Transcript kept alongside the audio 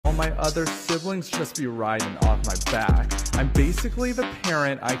All my other siblings just be riding off my back. I'm basically the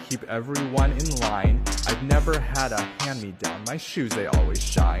parent, I keep everyone in line. I've never had a hand-me-down, my shoes they always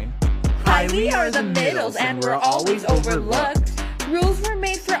shine. Hi, we are the middles and we're always overlooked. Rules were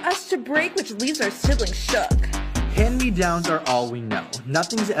made for us to break, which leaves our siblings shook. Hand-me-downs are all we know,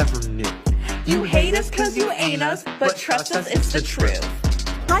 nothing's ever new. You hate us cause you ain't us, but trust us, it's the truth.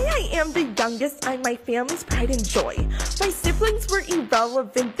 Hi, I am the youngest, I'm my family's pride and joy. My siblings were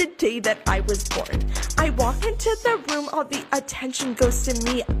irrelevant the day that I was born. I walk into the room, all the attention goes to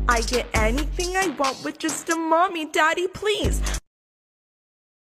me. I get anything I want with just a mommy, daddy, please.